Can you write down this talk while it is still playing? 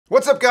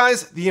What's up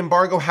guys? The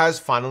embargo has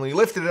finally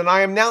lifted and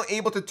I am now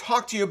able to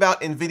talk to you about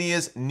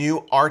NVIDIA's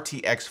new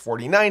RTX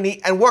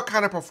 4090 and what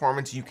kind of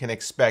performance you can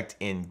expect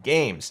in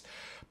games.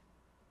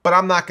 But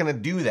I'm not gonna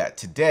do that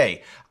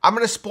today. I'm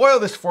gonna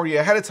spoil this for you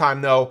ahead of time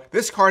though.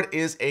 This card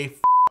is a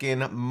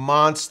f***ing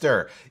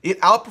monster.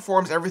 It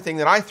outperforms everything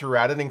that I threw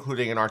at it,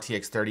 including an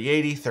RTX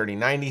 3080,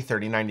 3090,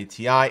 3090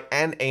 Ti,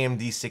 and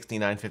AMD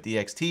 6950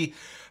 XT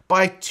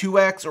by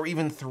 2x or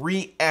even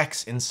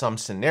 3x in some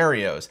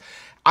scenarios.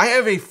 I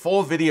have a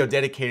full video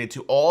dedicated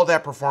to all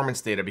that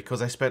performance data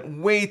because I spent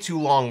way too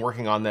long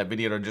working on that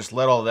video to just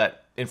let all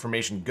that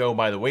information go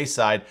by the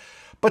wayside.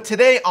 But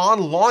today on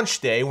launch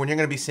day, when you're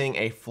going to be seeing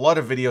a flood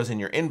of videos in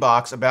your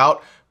inbox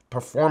about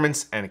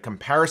performance and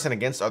comparison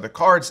against other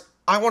cards,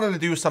 I wanted to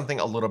do something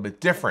a little bit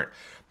different.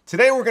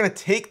 Today we're going to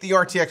take the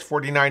RTX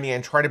 4090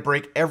 and try to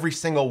break every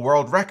single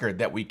world record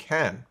that we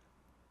can.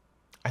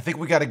 I think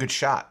we got a good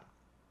shot.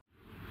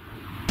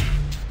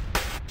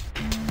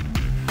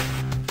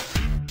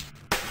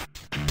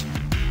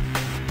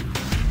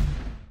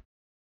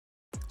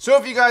 So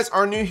if you guys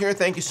are new here,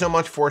 thank you so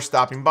much for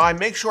stopping by.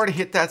 Make sure to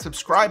hit that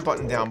subscribe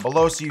button down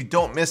below so you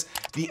don't miss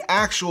the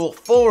actual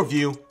full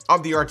review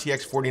of the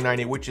RTX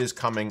 4090, which is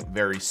coming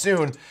very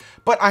soon.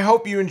 But I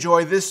hope you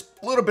enjoy this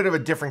little bit of a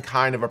different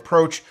kind of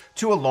approach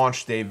to a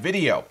launch day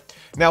video.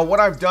 Now, what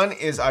I've done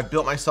is I've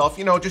built myself,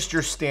 just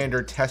your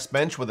standard test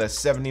bench with a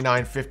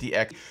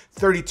 7950X,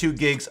 32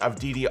 gigs of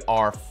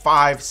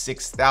DDR5,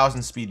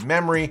 6000 speed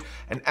memory,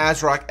 an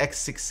ASRock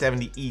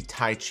X670E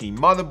Tai Chi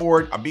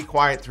motherboard, a Be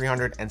Quiet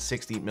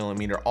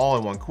 360mm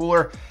all-in-one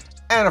cooler,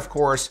 and of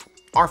course,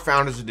 our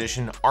Founders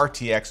Edition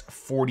RTX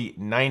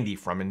 4090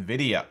 from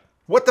NVIDIA.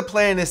 What the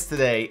plan is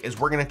today is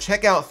we're gonna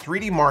check out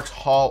 3DMark's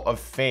Hall of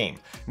Fame.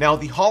 Now,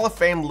 the Hall of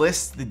Fame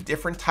lists the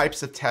different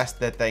types of tests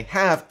that they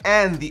have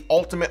and the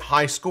ultimate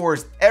high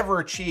scores ever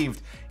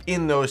achieved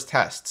in those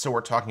tests. So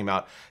we're talking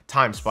about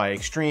Time Spy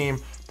Extreme,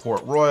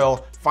 Port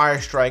Royal,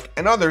 Firestrike,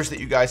 and others that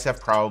you guys have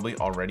probably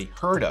already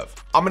heard of.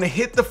 I'm gonna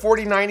hit the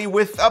 4090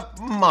 with a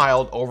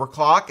mild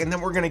overclock, and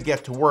then we're gonna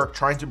get to work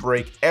trying to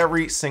break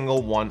every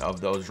single one of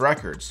those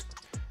records.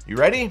 You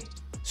ready?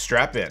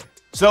 Strap in.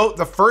 So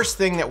the first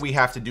thing that we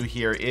have to do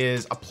here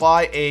is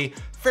apply a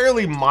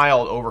fairly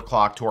mild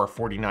overclock to our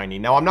 4090.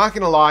 Now, I'm not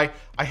gonna lie,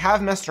 I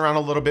have messed around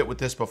a little bit with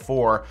this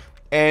before,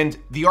 and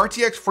the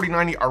RTX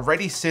 4090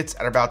 already sits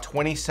at about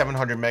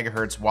 2700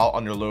 megahertz while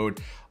under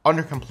load,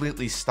 under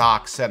completely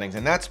stock settings,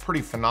 and that's pretty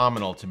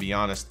phenomenal, to be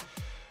honest.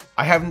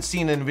 I haven't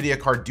seen an NVIDIA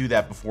card do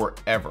that before,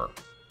 ever.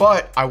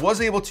 But I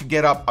was able to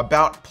get up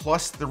about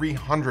plus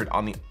 300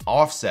 on the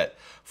offset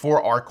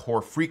for our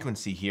core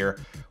frequency here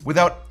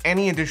without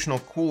any additional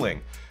cooling.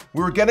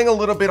 We were getting a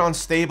little bit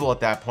unstable at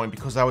that point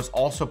because I was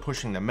also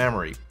pushing the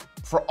memory.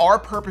 For our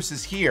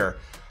purposes here,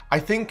 I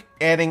think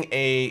adding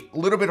a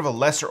little bit of a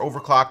lesser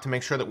overclock to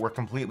make sure that we're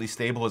completely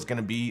stable is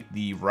gonna be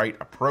the right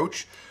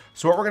approach.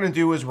 So what we're gonna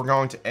do is we're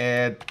going to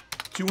add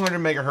 200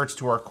 megahertz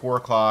to our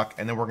core clock,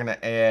 and then we're gonna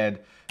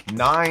add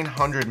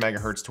 900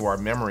 megahertz to our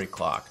memory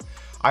clock.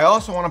 I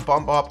also want to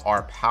bump up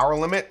our power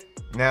limit.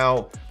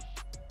 Now,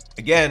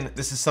 again,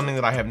 this is something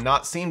that I have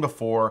not seen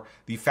before.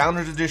 The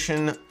Founders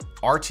Edition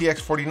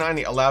RTX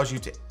 4090 allows you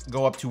to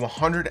go up to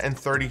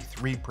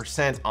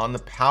 133% on the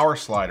power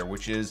slider,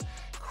 which is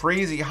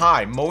crazy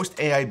high. Most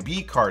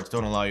AIB cards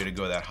don't allow you to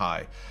go that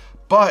high.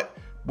 But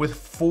with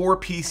 4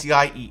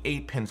 PCIe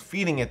 8 pins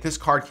feeding it, this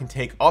card can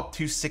take up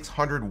to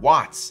 600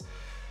 watts.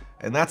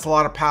 And that's a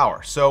lot of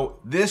power. So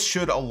this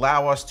should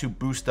allow us to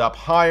boost up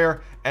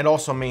higher and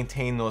also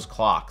maintain those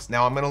clocks.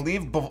 Now I'm gonna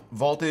leave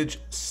voltage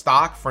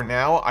stock for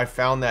now. I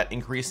found that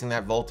increasing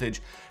that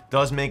voltage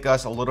does make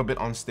us a little bit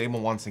unstable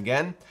once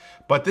again,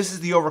 but this is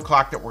the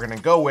overclock that we're gonna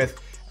go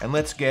with, and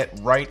let's get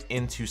right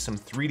into some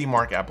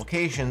 3DMark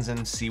applications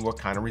and see what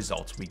kind of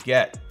results we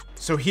get.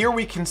 So here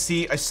we can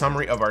see a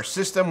summary of our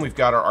system. We've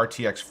got our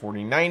RTX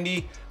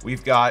 4090,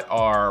 we've got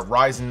our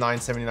Ryzen 9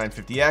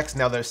 7950X.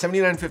 Now the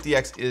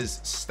 7950X is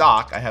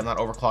stock, I have not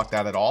overclocked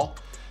that at all.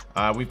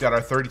 We've got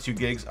our 32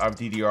 gigs of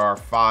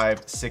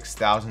DDR5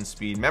 6000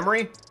 speed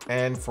memory,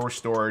 and for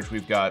storage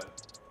we've got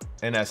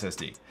an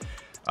SSD.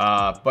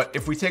 But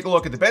if we take a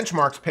look at the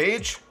benchmarks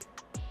page,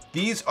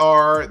 these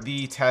are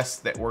the tests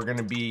that we're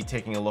gonna be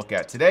taking a look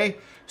at today,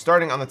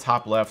 starting on the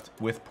top left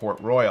with Port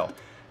Royal.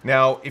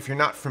 Now, if you're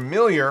not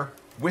familiar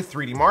with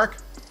 3DMark,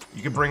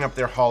 you can bring up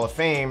their Hall of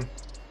Fame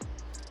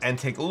and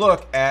take a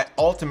look at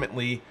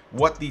ultimately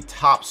what the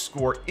top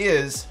score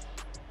is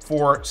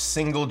for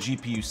single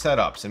GPU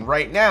setups. And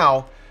right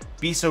now,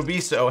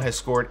 Biso has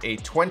scored a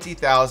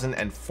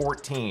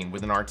 20,014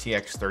 with an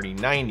RTX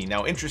 3090.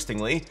 Now,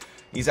 interestingly,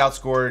 he's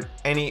outscored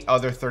any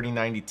other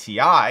 3090 Ti,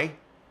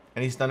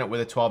 and he's done it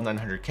with a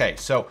 12900K.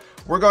 So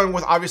we're going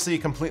with obviously a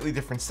completely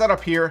different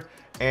setup here.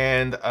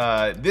 And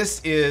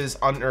this is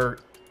under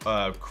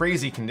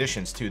crazy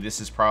conditions too. This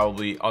is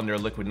probably under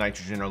liquid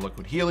nitrogen or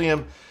liquid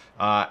helium,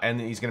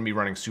 and he's gonna be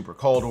running super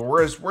cold,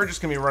 whereas we're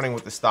just gonna be running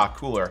with the stock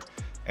cooler.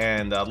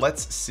 And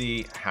let's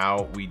see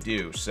how we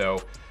do.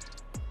 So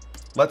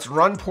let's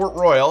run Port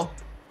Royal,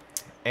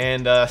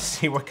 and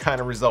see what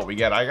kind of result we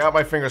get. I got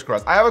my fingers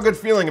crossed. I have a good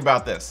feeling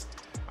about this.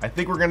 I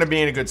think we're gonna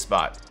be in a good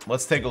spot.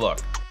 Let's take a look.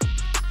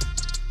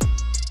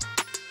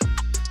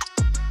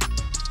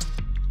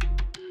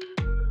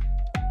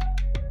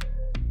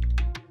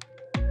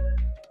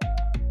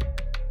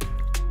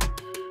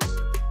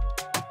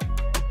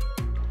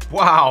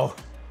 Wow,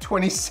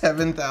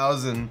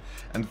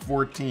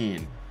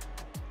 27,014.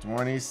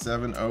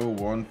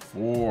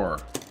 27014.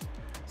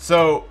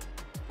 So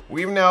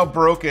we've now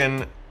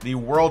broken the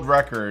world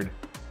record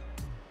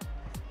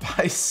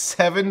by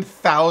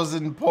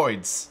 7,000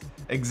 points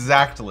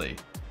exactly.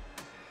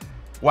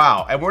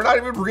 Wow, and we're not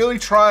even really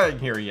trying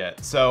here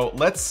yet. So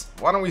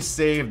why don't we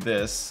save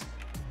this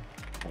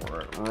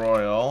for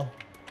Royal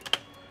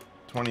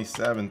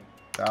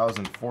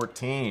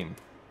 27,014.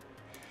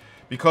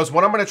 Because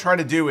what I'm gonna try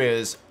to do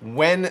is,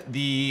 when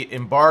the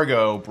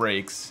embargo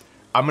breaks,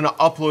 I'm gonna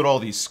upload all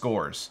these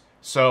scores.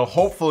 So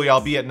hopefully I'll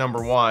be at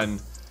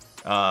 #1,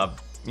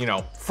 you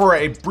know, for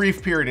a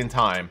brief period in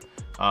time.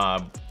 I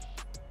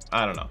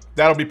don't know.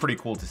 That'll be pretty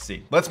cool to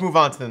see. Let's move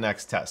on to the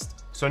next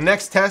test. So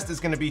next test is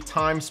gonna be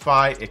Time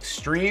Spy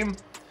Extreme.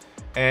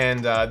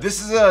 And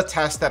this is a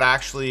test that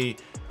actually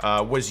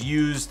was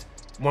used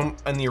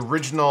in the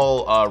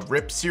original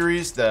RIP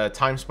series. The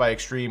Time Spy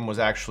Extreme was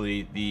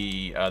actually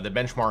the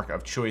benchmark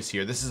of choice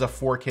here. This is a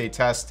 4K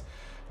test,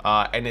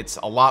 and it's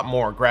a lot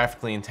more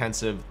graphically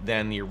intensive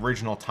than the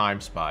original Time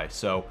Spy.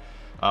 So,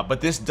 but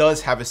this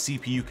does have a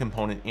CPU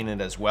component in it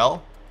as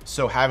well.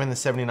 So having the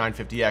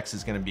 7950X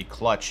is going to be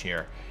clutch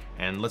here.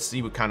 And let's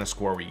see what kind of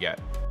score we get.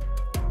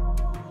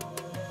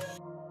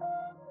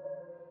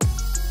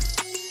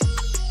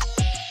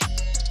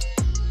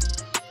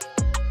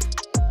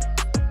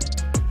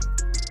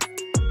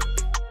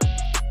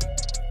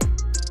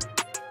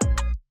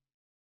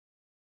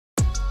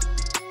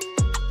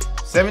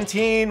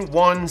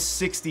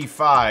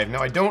 17,165.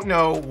 Now I don't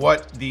know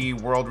what the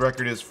world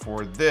record is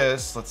for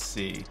this. Let's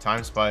see.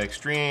 Time Spy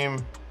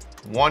Extreme,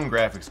 1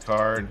 graphics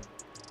card.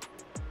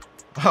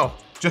 Oh,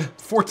 just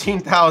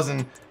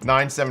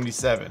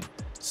 14,977.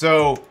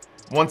 So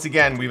once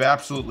again, we've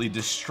absolutely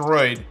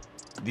destroyed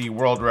the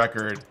world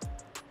record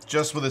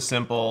just with a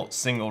simple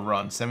single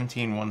run.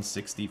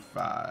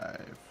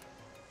 17,165.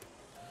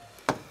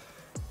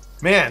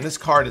 Man, this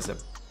card is a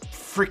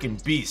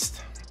freaking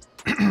beast.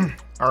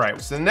 All right,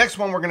 so the next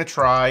one we're gonna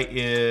try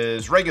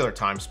is regular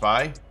Time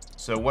Spy.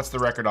 So what's the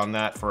record on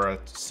that for a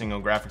single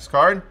graphics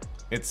card?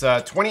 It's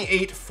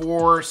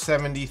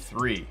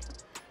 28,473.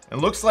 It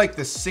looks like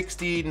the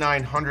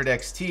 6900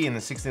 XT and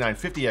the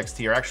 6950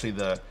 XT are actually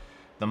the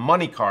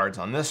money cards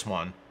on this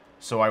one.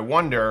 So I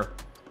wonder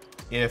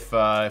if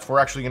we're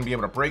actually gonna be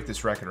able to break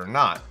this record or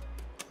not.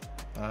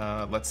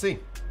 Let's see.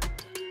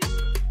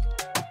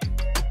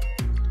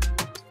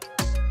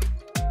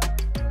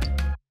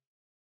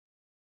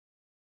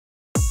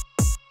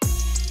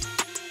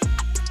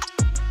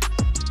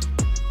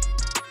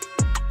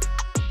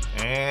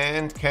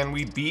 And can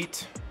we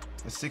beat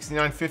the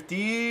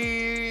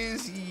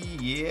 6950s?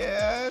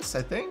 Yes,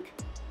 I think.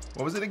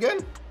 What was it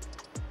again?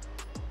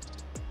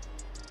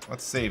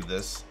 Let's save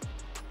this.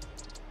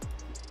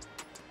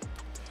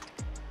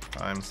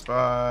 Time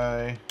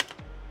Spy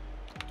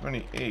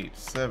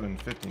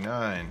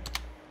 28,759.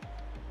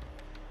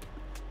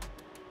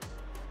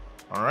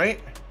 All right,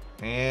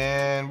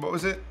 and what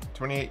was it?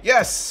 28.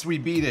 Yes, we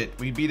beat it.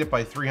 We beat it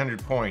by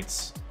 300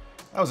 points.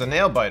 That was a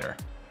nail biter.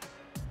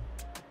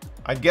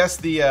 I guess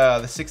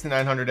the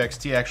 6900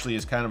 XT actually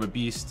is kind of a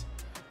beast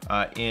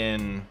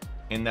in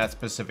that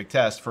specific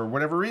test for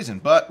whatever reason,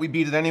 but we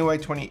beat it anyway.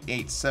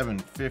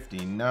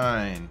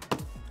 28,759.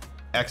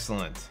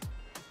 Excellent.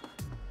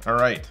 All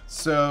right,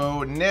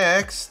 so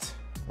next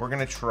we're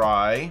gonna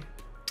try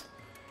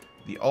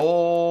the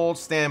old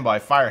standby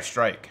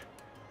Firestrike.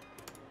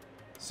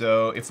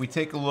 So if we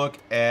take a look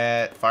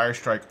at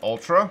Firestrike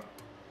Ultra,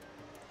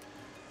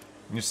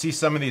 you'll see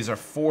some of these are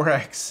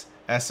 4X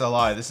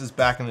SLI. This is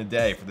back in the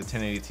day for the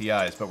 1080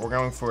 Ti's, but we're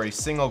going for a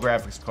single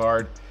graphics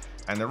card,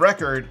 and the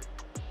record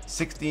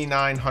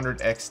 6900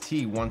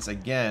 XT once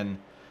again,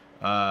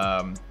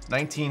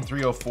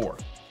 19,304.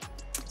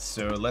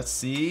 So let's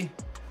see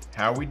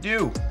how we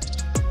do.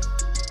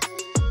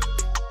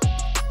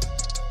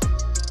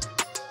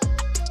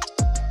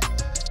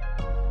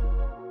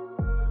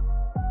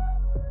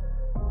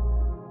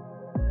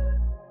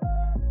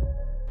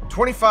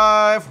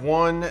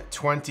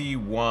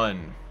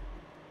 $25,121.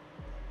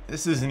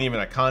 This isn't even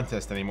a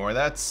contest anymore.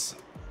 That's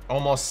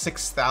almost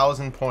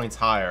 6,000 points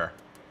higher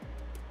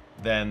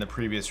than the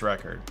previous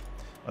record.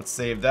 Let's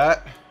save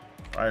that.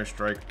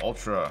 Firestrike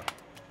Ultra.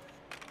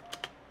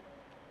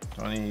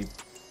 20,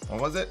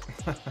 what was it?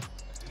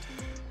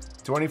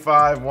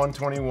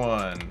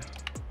 25,121.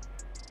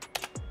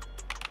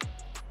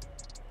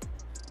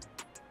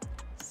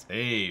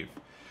 Save.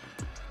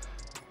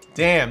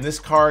 Damn, this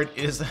card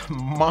is a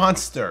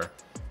monster.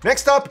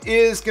 Next up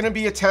is gonna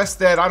be a test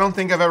that I don't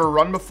think I've ever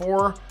run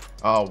before.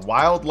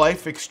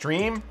 Wildlife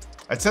Extreme.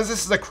 It says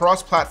this is a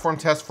cross-platform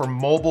test for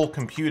mobile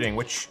computing,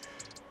 which,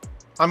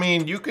 I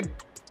mean, you could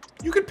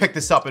pick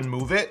this up and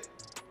move it.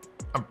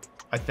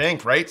 I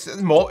think, right?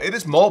 It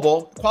is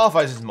mobile,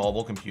 qualifies as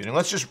mobile computing.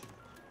 Let's just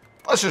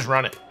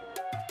run it.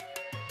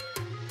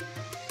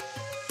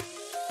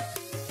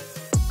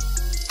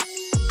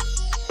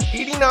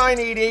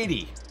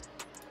 $89,880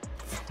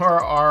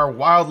 for our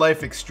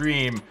Wildlife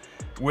Extreme,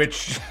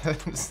 which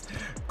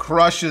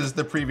crushes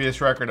the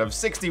previous record of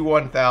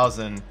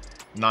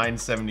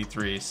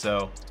 $61,973.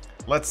 So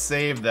let's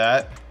save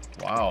that.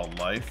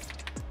 Wildlife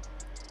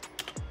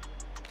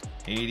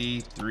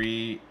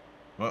 83.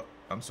 Well,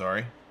 I'm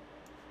sorry.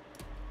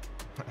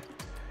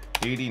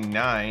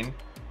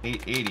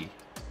 89,880.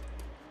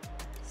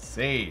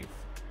 Save.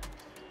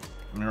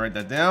 I'm gonna write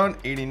that down.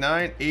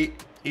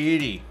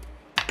 89,880.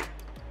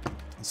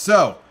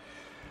 So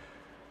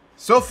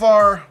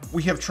far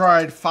we have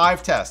tried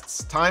 5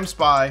 tests: Time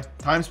Spy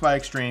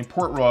Extreme,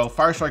 Port Royal,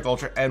 Firestrike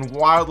Ultra, and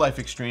Wildlife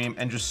Extreme,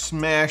 and just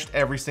smashed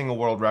every single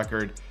world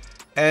record.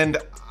 And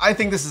I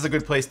think this is a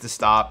good place to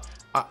stop.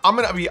 I'm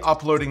gonna be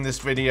uploading this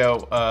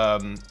video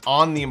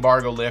on the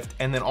embargo lift,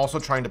 and then also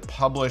trying to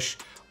publish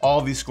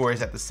all these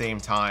scores at the same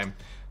time.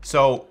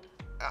 So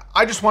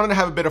I just wanted to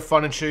have a bit of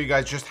fun and show you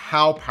guys just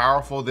how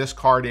powerful this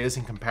card is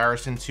in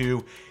comparison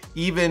to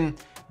even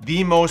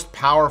the most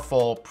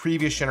powerful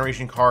previous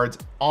generation cards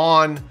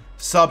on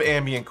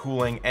sub-ambient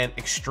cooling and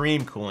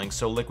extreme cooling,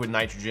 so liquid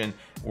nitrogen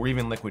or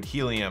even liquid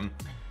helium.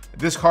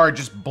 This card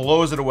just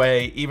blows it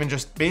away, even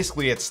just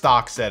basically at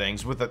stock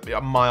settings with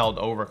a mild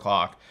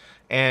overclock.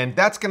 And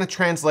that's gonna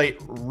translate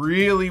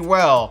really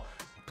well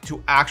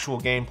to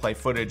actual gameplay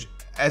footage,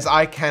 as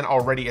I can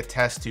already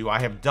attest to. I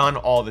have done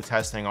all the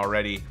testing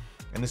already,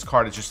 and this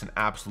card is just an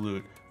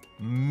absolute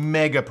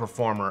mega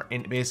performer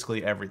in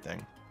basically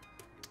everything.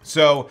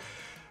 So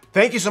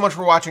thank you so much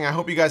for watching. I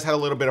hope you guys had a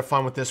little bit of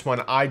fun with this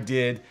one. I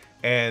did.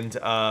 And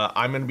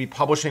I'm going to be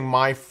publishing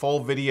my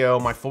full video,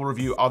 my full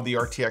review of the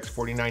RTX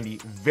 4090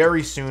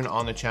 very soon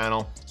on the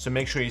channel. So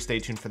make sure you stay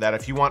tuned for that.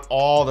 If you want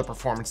all the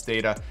performance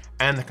data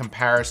and the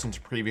comparison to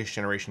previous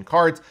generation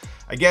cards,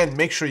 again,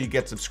 make sure you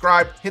get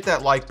subscribed, hit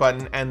that like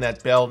button and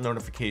that bell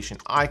notification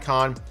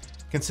icon.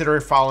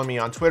 Consider following me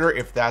on Twitter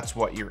if that's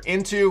what you're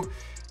into.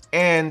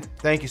 And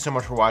thank you so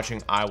much for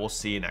watching. I will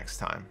see you next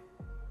time.